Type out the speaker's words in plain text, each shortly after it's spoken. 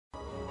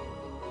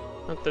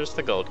Oh, there's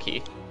the gold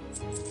key.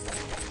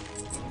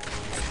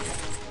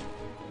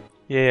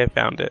 Yeah, I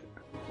found it.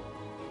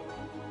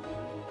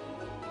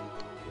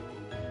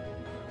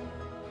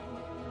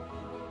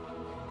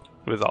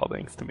 It was all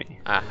thanks to me.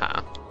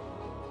 Aha.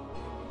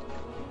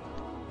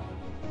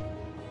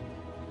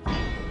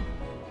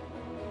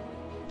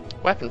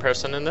 Weapon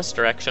person in this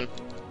direction.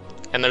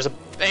 And there's a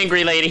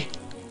angry lady.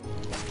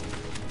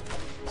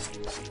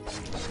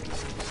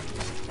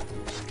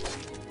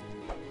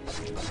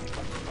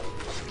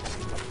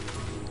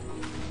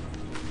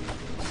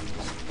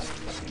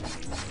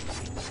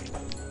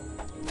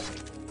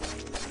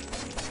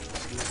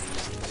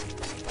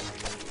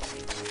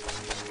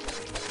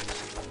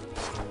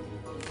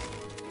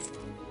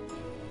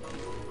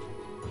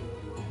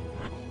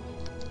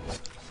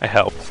 I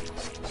help.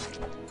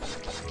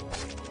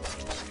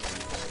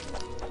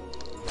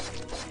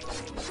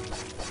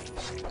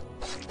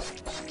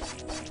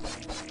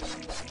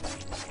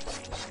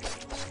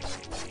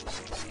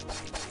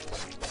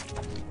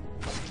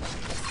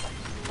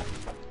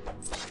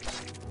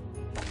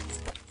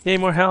 Yay,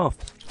 more health.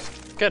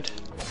 Good.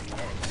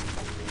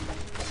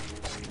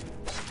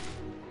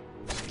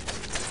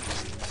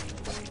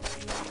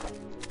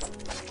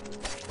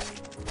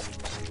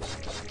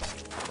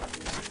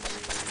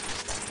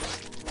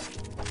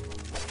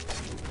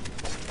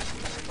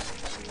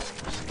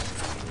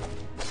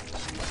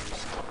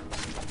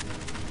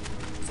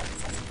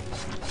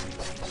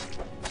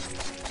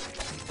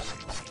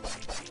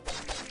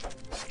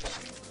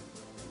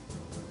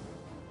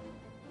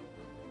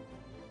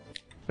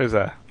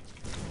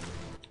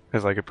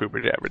 There's like a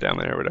pooper jabber down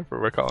there, or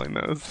whatever we're calling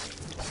those.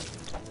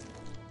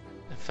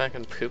 The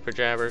fucking pooper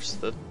jabbers,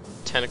 the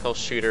tentacle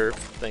shooter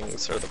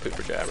things are the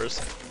pooper jabbers.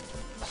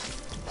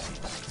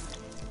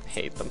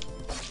 Hate them.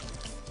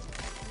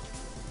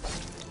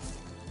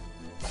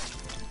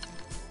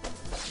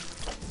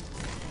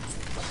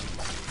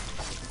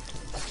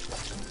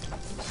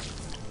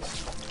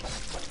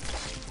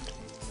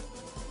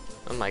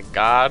 Oh my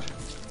god.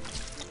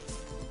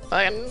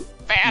 Fucking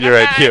bad. Your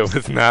idea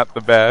was not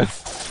the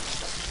best.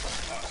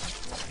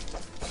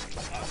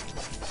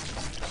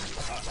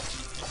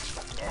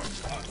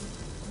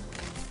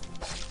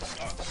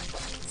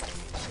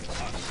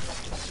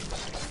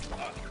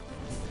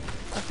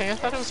 Okay, I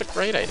thought it was a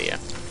great idea.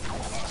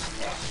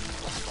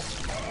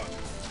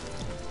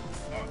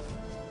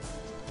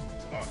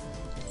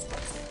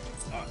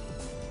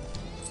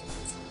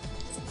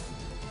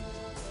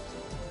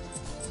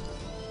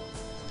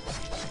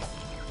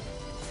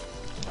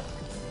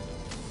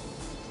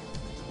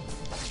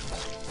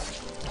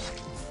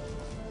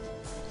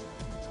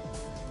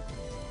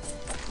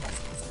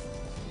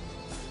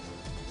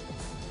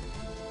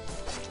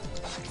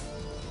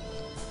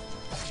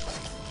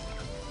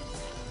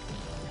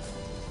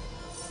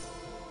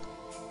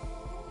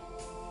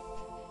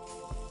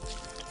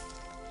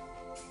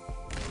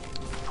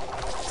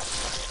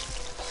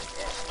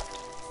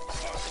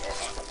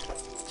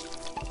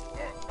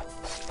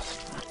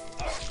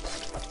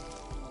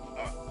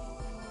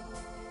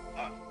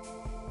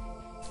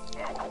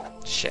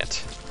 Shit.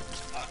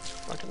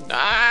 Fucking no!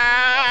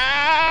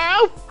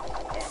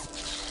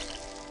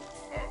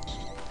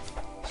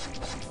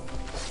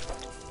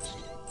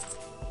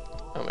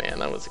 Oh man,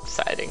 that was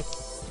exciting.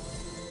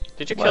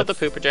 Did you kill the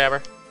pooper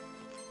jabber?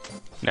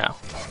 No.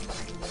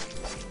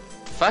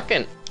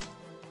 Fucking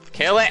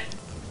kill it!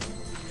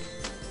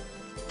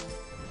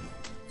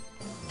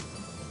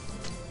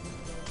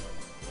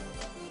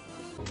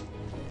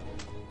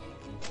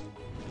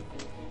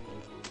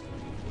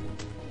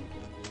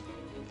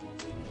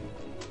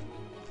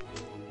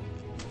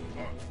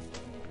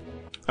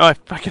 Oh, I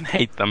fucking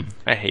hate them.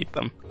 I hate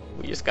them.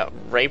 We just got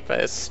raped by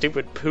a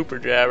stupid pooper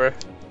jabber.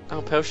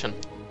 Oh, potion.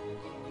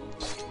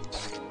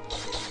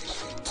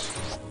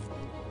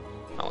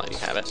 I'll let you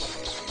have it.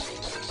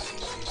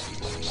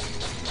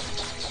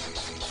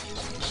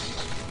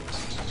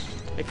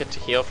 I get to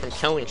heal from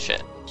killing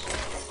shit.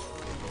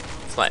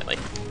 Slightly.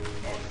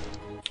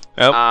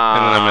 Oh, and then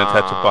I'm gonna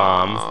touch a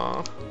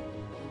bomb.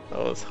 That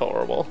was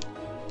horrible.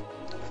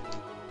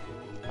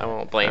 I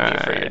won't blame you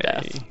for your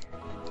death.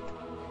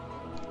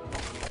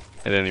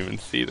 I didn't even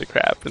see the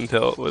crap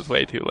until it was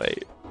way too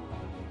late.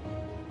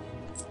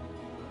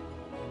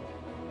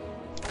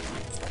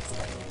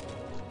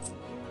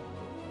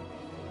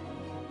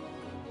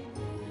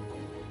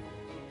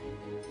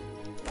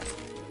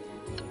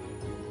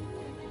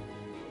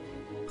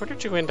 Where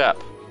did you end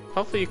up?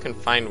 Hopefully you can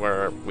find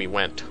where we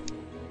went.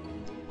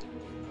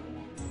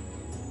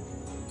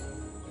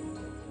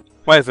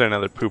 Why is there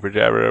another pooper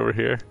jabber over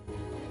here?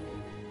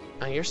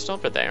 Oh, you're still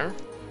over there?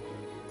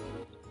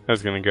 I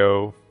was gonna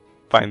go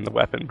find the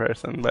weapon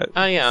person, but...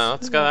 Oh yeah,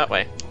 let's go that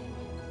way.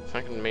 If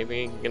I can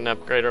maybe get an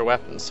upgrade our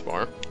weapons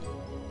more.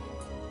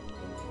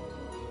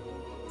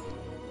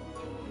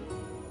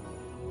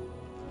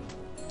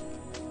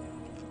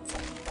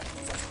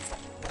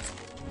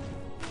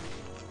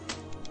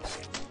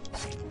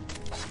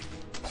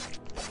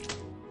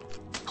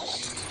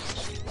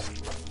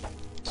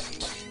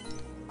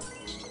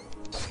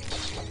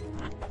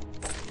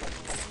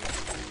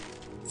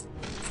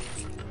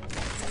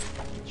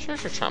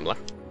 Treasure tumbler.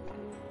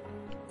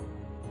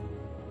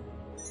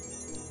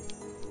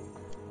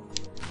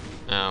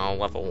 Oh,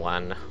 level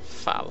 1.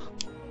 Foul.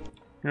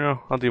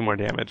 No, I'll do more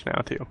damage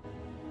now too.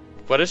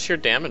 What is your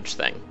damage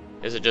thing?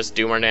 Is it just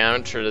do more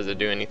damage, or does it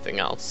do anything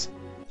else?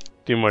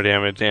 Do more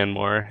damage and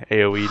more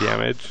AoE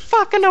damage.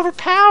 Fucking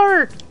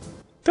overpowered!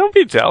 Don't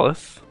be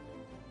jealous.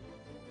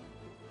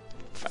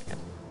 Fucking.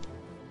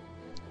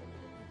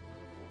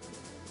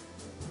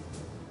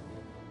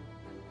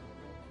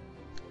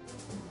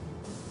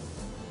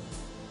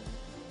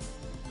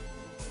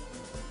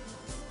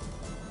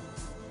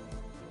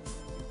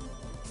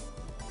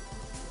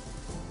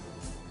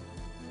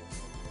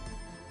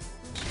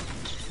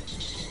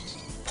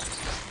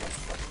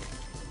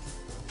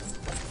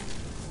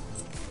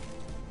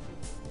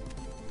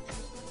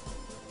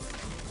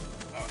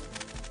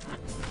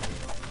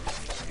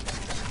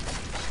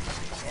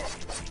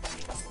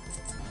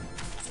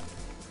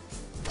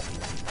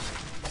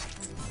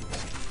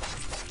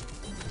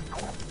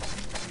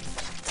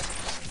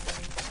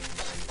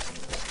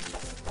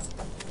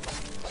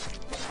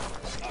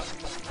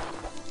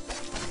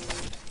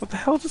 What the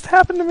hell just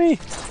happened to me?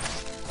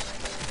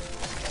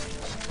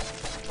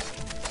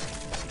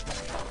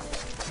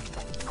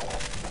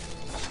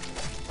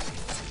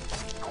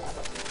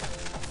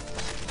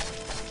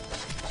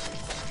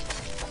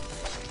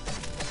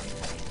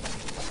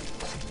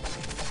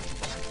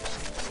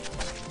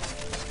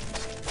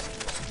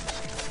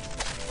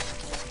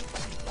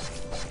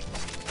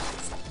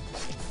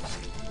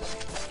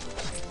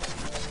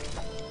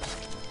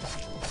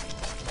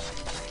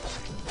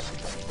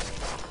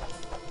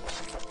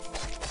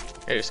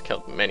 I just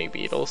killed many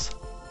beetles.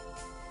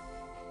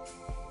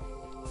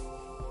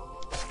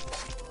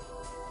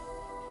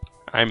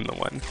 I'm the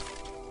one.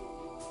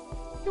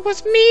 It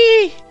was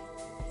me!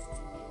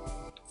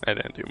 I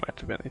didn't do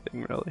much of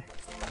anything, really.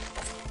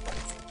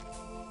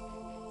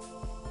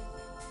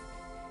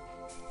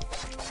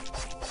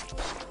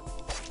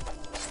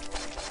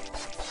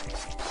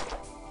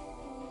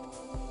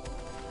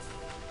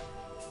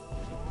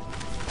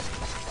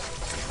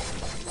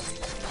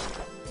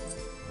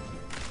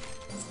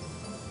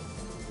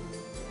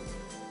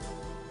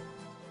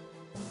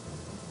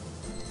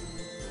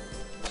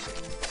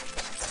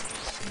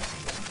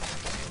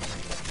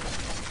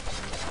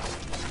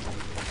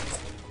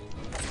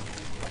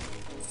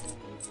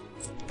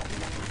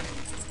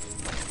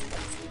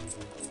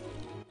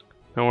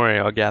 Don't worry,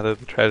 I'll gather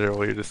the treasure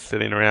while you're just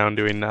sitting around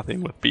doing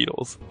nothing with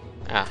beetles.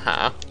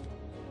 Uh-huh.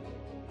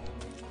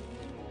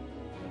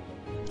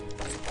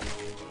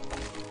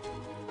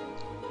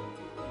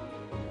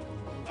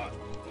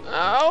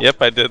 Oh!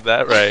 Yep, I did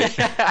that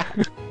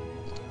right.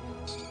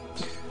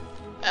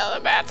 Oh, the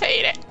bats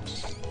hate it!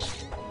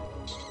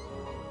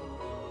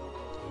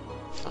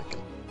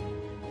 Fucking...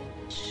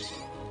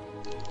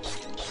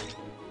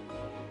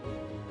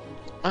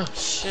 Oh,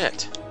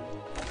 shit.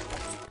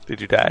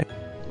 Did you die?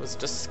 It was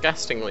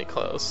disgustingly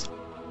close.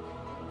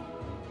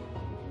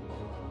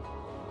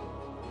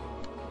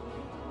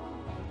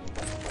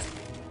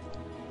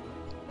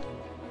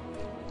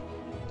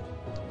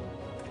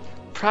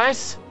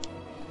 Price?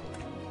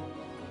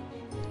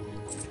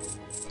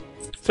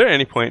 Is there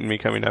any point in me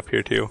coming up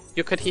here too?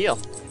 You could heal.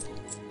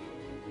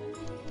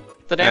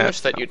 The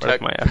damage that you not worth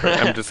took. my effort.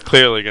 I'm just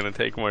clearly gonna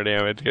take more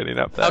damage getting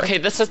up there. Okay,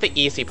 this is the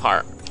easy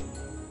part.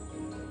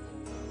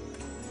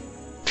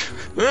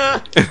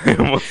 I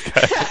almost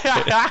got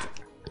hit.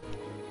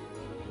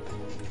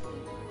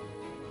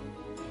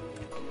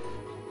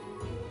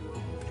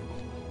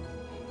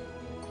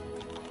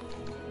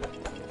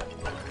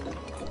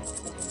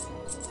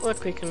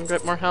 Look, we can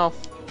get more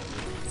health.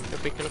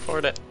 If we can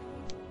afford it.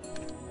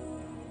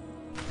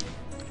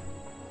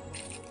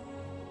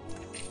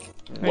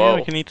 Oh, Whoa. yeah,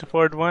 we can each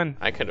afford one.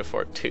 I could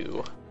afford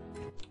 2.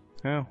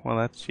 Oh, well,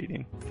 that's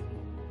cheating.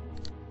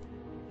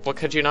 What,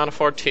 could you not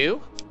afford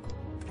 2?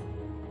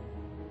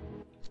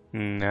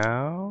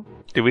 No.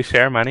 Do we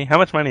share money? How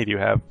much money do you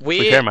have?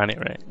 We share money,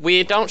 right?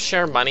 We don't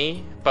share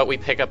money, but we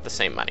pick up the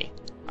same money.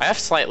 I have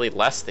slightly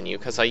less than you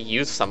because I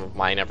use some of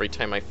mine every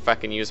time I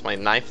fucking use my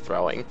knife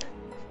throwing.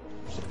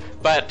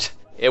 But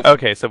it...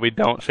 Okay, so we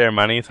don't share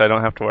money, so I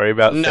don't have to worry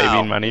about No,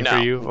 saving money no. for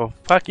you? Well,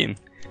 fucking.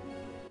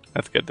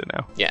 That's good to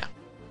know. Yeah.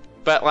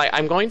 But, like,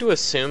 I'm going to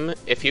assume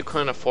if you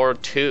couldn't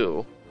afford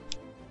 2,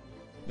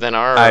 then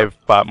our... I've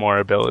bought more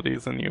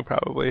abilities than you,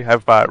 probably.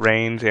 I've bought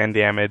range and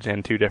damage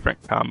and 2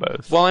 different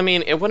combos. Well, I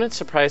mean, it wouldn't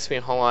surprise me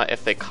a whole lot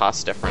if they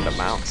cost different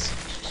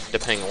amounts,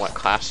 depending on what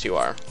class you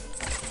are.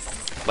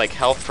 Like,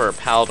 health for a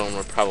paladin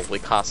would probably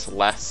cost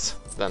less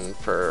than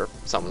for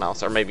someone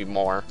else, or maybe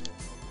more.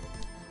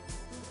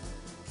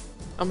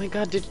 Oh my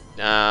god, did...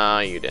 Oh,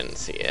 you didn't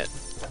see it.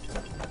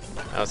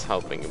 I was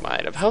hoping you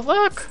might have. Oh,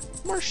 look!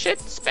 More shit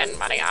to spend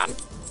money on.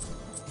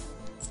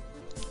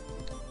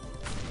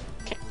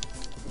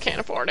 Can't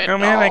afford it. Oh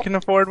man, all. I can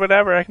afford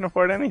whatever. I can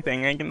afford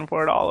anything. I can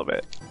afford all of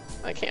it.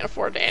 I can't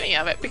afford any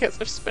of it because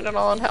I've spent it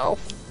all on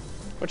health.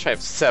 Which I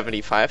have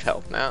 75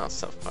 health now,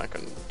 so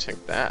fucking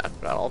take that.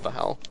 Got all the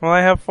health. Well,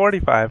 I have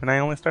 45, and I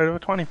only started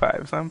with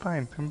 25, so I'm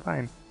fine. I'm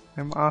fine.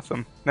 I'm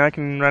awesome. Now I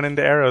can run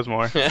into arrows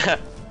more.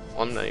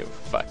 I'm not even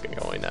fucking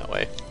going that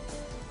way.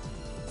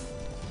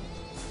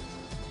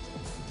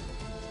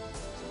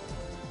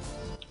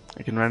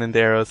 I can run into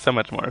arrows so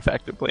much more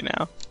effectively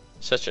now.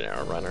 Such an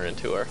arrow runner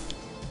into her.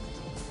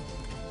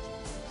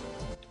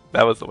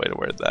 That was the way to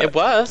word that. It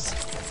was.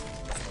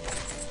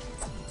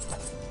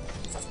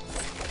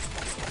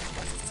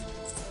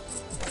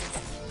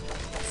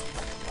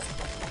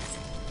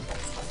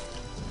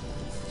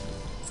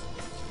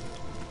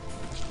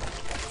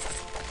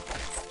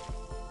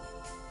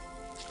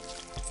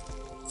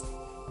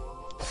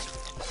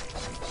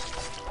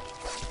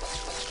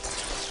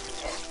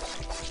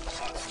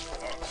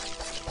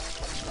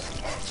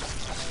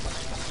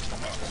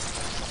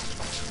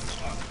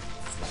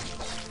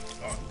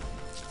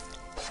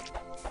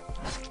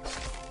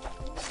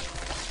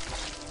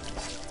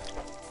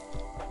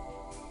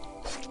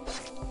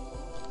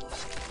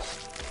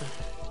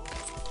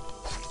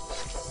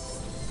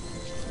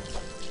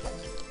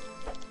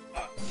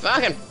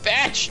 Fucking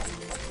bitch!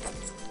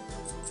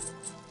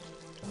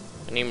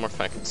 I need more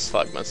fucking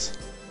slugmas.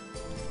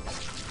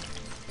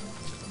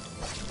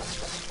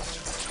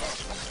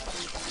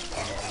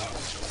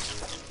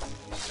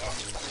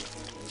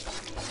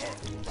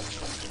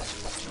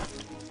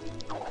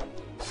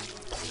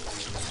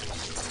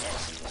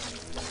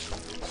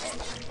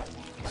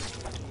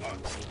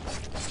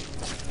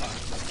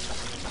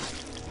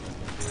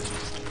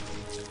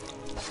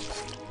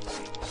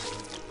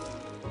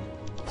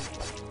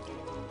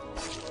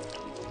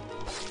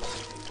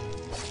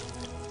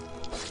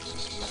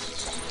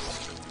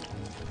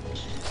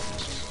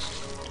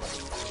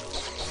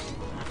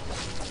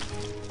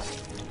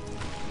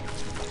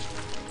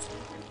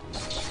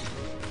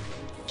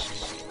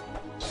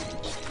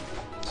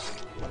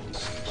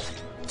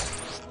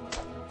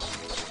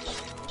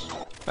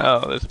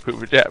 Oh, there's a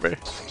pooper jabber.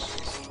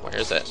 Where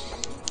is it?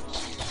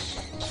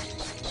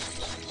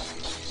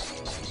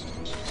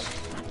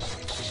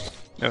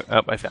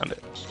 Oh, I found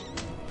it.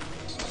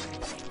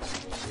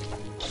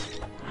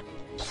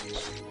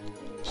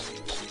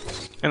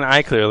 And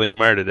I clearly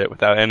murdered it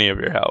without any of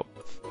your help.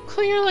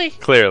 Clearly.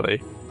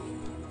 Clearly.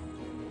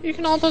 You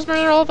can almost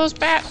murder all those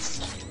bats.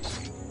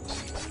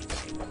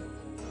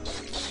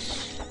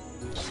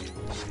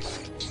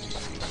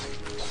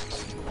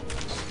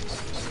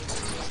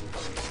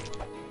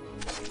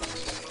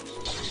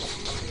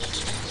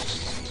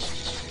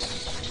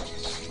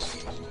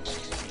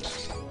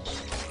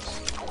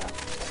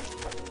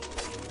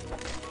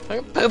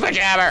 Poopa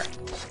jabber!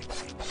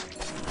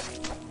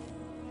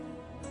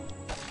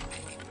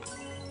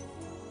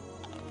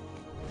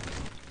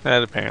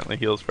 That apparently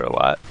heals for a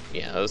lot.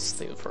 Yeah, those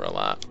things for a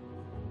lot.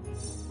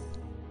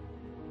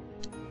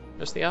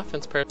 There's the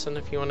offense person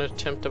if you want to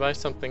attempt to buy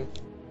something.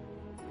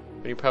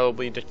 But you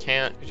probably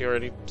can't because you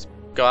already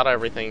got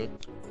everything.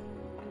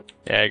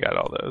 Yeah, I got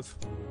all those.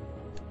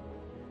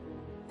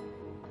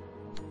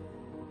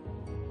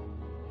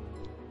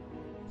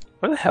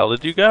 Where the hell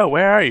did you go?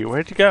 Where are you?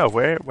 Where'd you go?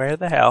 Where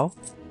the hell?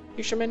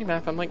 Use your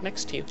minimap, I'm like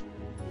next to you.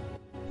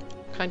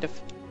 Kind of.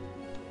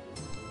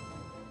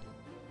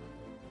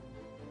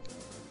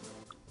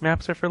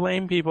 Maps are for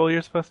lame people,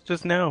 you're supposed to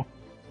just know.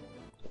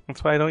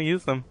 That's why I don't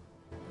use them.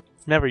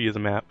 Never use a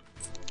map.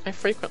 I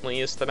frequently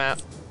use the map.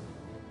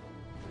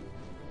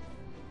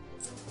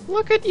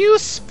 Look at you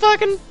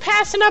fucking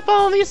passing up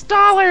all these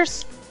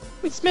dollars!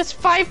 We just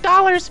missed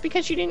 $5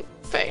 because you didn't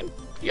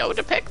go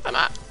to pick them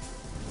up.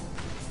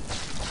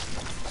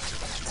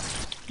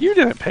 You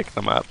didn't pick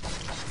them up.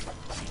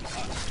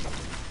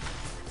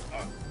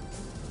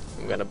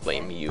 I'm gonna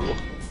blame you.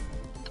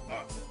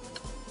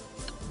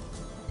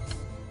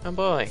 Oh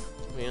boy,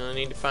 we only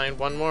need to find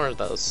one more of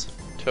those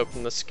to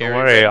open the scary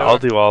Don't worry, door. I'll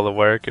do all the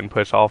work and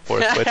push all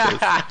 4 switches.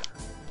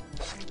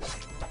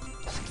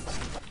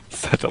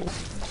 Such a...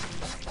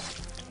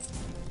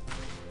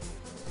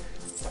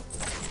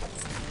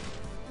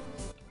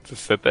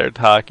 Just sit there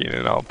talking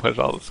and I'll push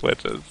all the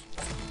switches.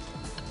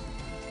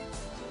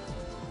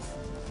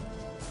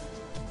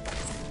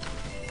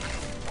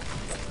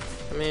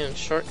 I mean,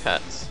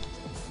 shortcuts.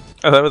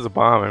 Oh, that was a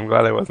bomb. I'm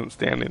glad I wasn't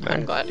standing there.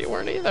 I'm glad you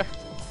weren't either.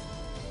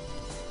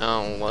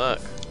 Oh, look.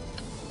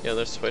 The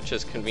other switch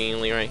is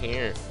conveniently right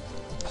here.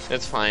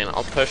 It's fine,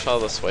 I'll push all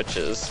the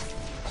switches.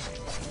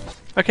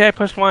 Okay, I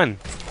pushed one.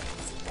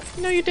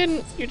 No, you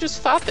didn't. You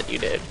just thought that you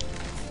did.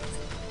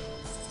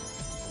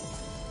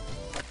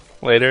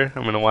 Later,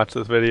 I'm gonna watch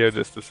this video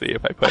just to see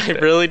if I pushed I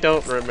it. really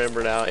don't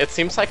remember now. It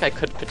seems like I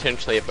could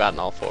potentially have gotten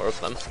all 4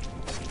 of them.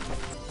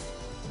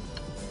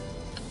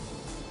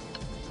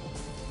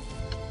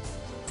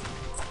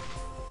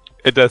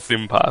 It does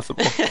seem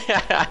possible.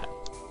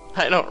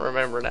 I don't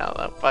remember now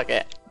though. Fuck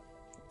it.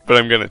 But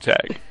I'm gonna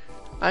check.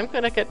 I'm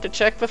gonna get to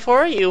check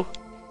before you.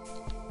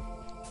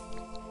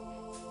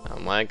 Oh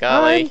my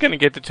golly. I'm gonna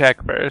get to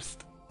check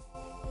first.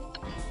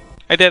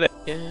 I did it.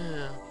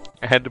 Yeah.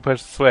 I had to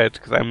push the switch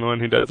because I'm the one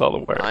who does all the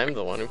work. I'm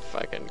the one who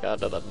fucking got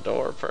to the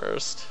door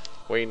first.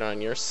 Waiting on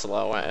your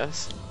slow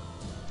ass.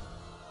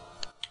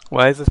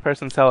 Why does this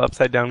person sell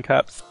upside down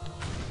cups?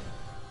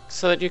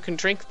 So that you can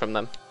drink from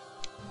them.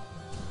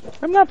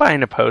 I'm not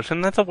buying a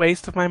potion. That's a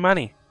waste of my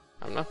money.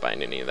 I'm not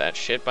buying any of that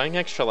shit. Buying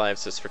extra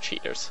lives is for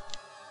cheaters.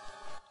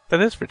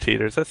 That is for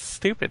cheaters. That's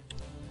stupid.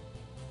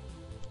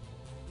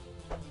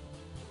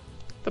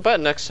 The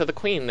button next to the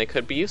queen, they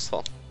could be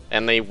useful.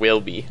 And they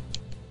will be.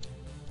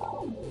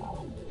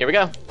 Here we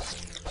go.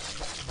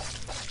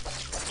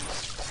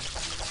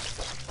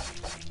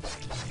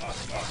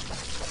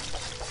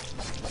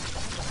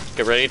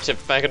 Get ready to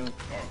fucking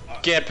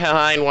get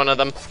behind one of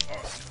them.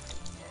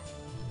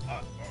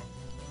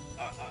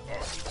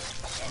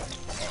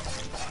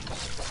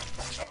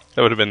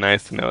 That would have been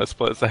nice to know a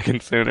split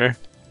second sooner.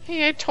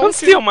 Hey, I told Don't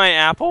steal my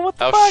apple. What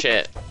the fuck? Oh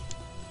shit.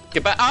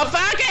 Get back. Oh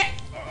fuck it!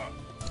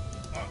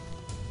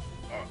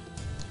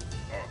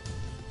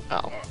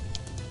 Oh.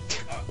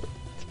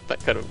 That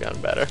could have gone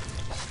better.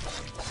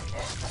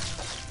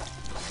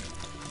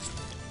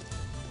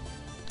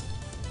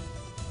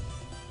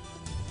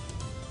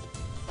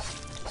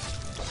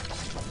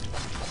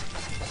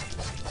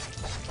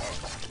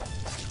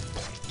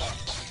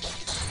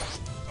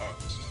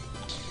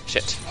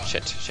 Shit,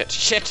 shit, shit,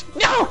 shit!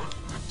 No!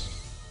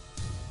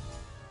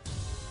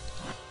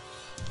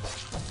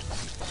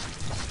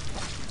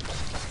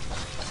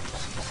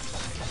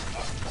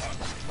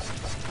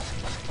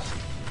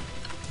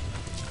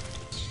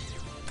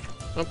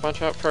 Oh,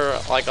 watch out for,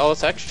 like, all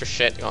this extra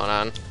shit going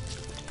on.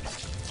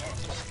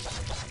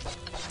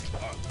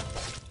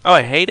 Oh,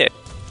 I hate it.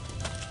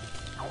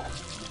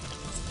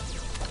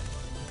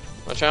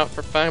 Watch out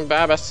for fucking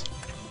Babas.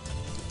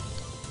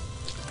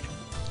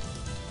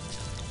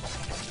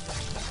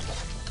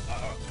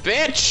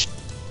 Bitch!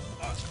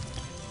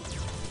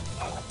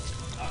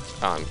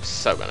 Oh, I'm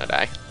so gonna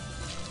die.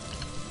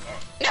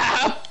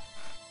 No!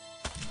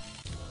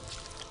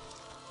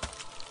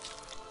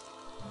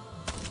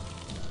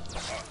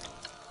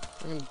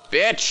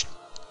 Bitch!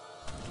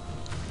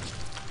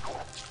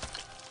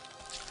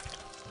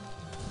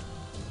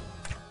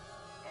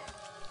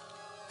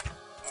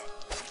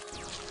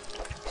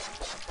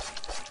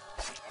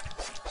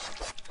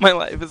 My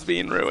life is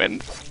being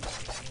ruined.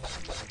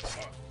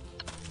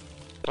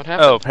 What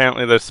happened? Oh,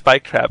 apparently there's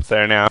spike traps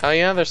there now. Oh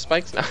yeah, there's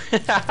spikes now.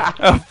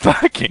 Oh,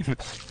 fucking.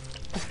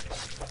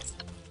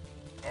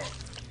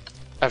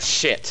 Oh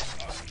shit.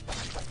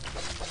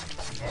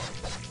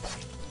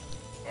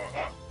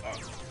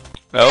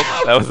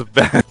 Oh, that was a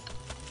bad.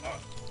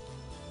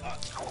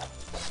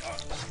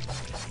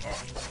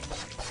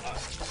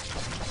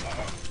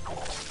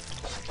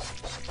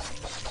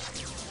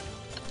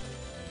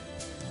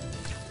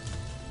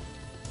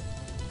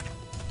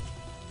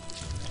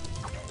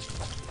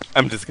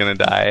 I'm just gonna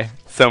die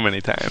so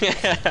many times.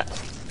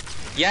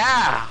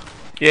 Yeah!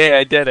 Yeah,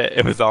 I did it.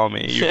 It was all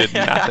me. You did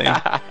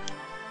nothing.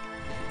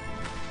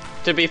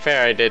 To be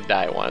fair, I did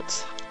die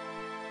once.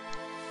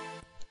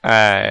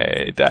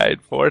 I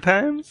died 4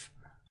 times?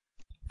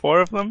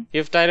 4 of them?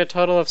 You've died a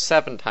total of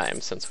 7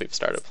 times since we've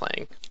started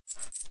playing.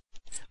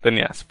 Then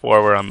yes,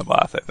 4 were on the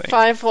boss, I think.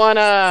 5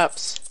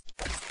 1-ups!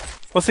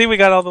 Well, see, we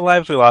got all the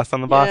lives we lost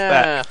on the boss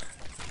back.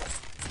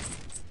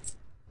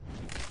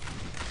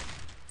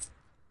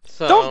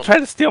 So, Don't try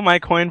to steal my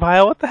coin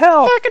pile, what the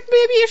hell? fucking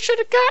maybe you should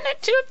have gotten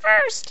it to it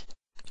first!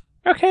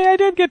 Okay, I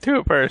did get to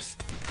it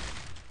first.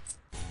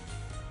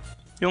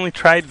 You only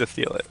tried to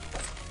steal it.